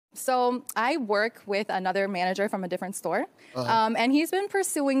So I work with another manager from a different store, and he's been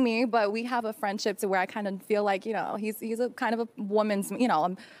pursuing me, but we have a friendship to where I kind of feel like, he's a kind of a woman's,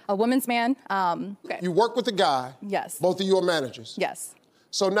 a woman's man. Okay. You work with the guy. Yes. Both of you are managers. Yes.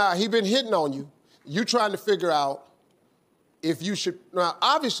 So now he been hitting on you. You trying to figure out if you should, now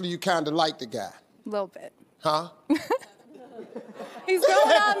obviously you kind of like the guy. A little bit. Huh? He's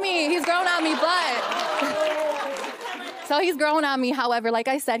growing on me. He's growing on me, but... So he's growing on me. However, like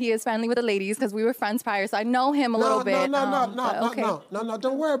I said, he is friendly with the ladies because we were friends prior, so I know him a little bit. No,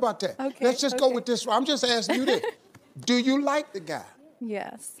 don't worry about that. Okay, Let's just go with this. I'm just asking you this. Do you like the guy?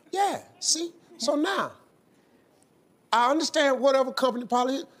 Yes. Yeah, see? So now, I understand whatever company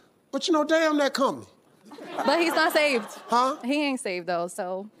probably is, but damn that company. But he's not saved. Huh? He ain't saved, though,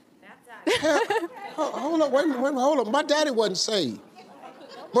 so... Hold up, wait a minute, hold up. My daddy wasn't saved,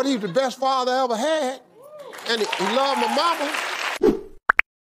 but he was the best father I ever had. And he loved my mama.